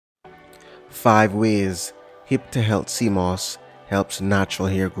5 ways Hip to Health Sea Moss helps natural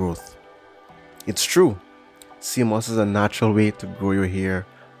hair growth. It's true, sea moss is a natural way to grow your hair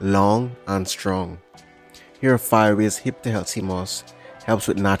long and strong. Here are 5 ways Hip to Health Sea Moss helps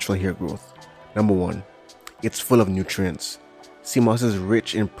with natural hair growth. Number 1, it's full of nutrients. Sea moss is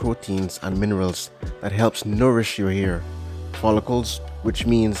rich in proteins and minerals that helps nourish your hair follicles, which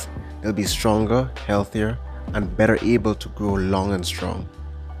means they'll be stronger, healthier, and better able to grow long and strong.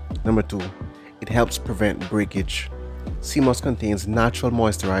 Number 2, it helps prevent breakage. Sea moss contains natural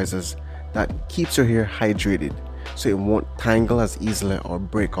moisturizers that keeps your hair hydrated so it won't tangle as easily or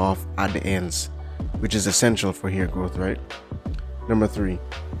break off at the ends, which is essential for hair growth, right? Number 3,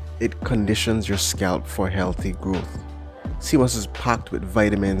 it conditions your scalp for healthy growth. Sea moss is packed with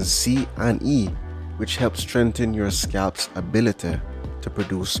vitamins C and E, which help strengthen your scalp's ability to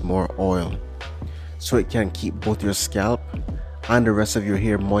produce more oil, so it can keep both your scalp and the rest of your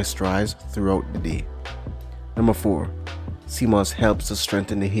hair moisturized throughout the day. Number 4, sea moss helps to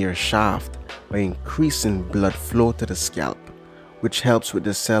strengthen the hair shaft by increasing blood flow to the scalp, which helps with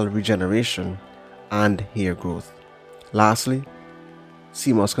the cell regeneration and hair growth. Lastly,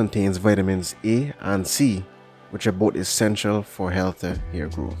 sea moss contains vitamins A and C, which are both essential for healthy hair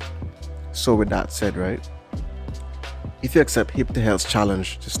growth. So with that said, right, if you accept Hip to Health's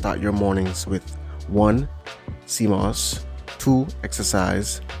challenge to start your mornings with 1, sea moss, 2,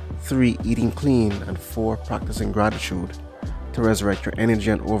 exercise, 3, eating clean, and 4, practicing gratitude to resurrect your energy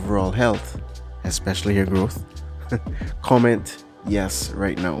and overall health, especially hair growth, comment yes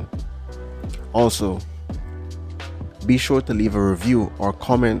right now. Also, be sure to leave a review or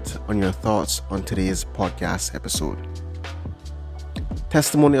comment on your thoughts on today's podcast episode.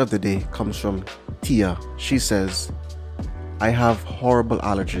 Testimony of the day comes from Tia. She says, I have horrible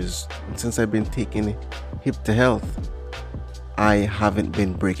allergies, and since I've been taking Hip to Health, I haven't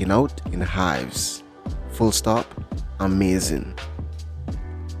been breaking out in hives. Full stop. Amazing.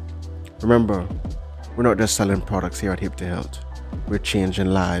 Remember, we're not just selling products here at Hip to Health. We're changing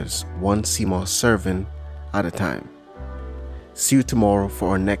lives one sea moss serving at a time. See you tomorrow for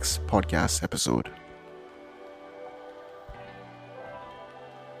our next podcast episode.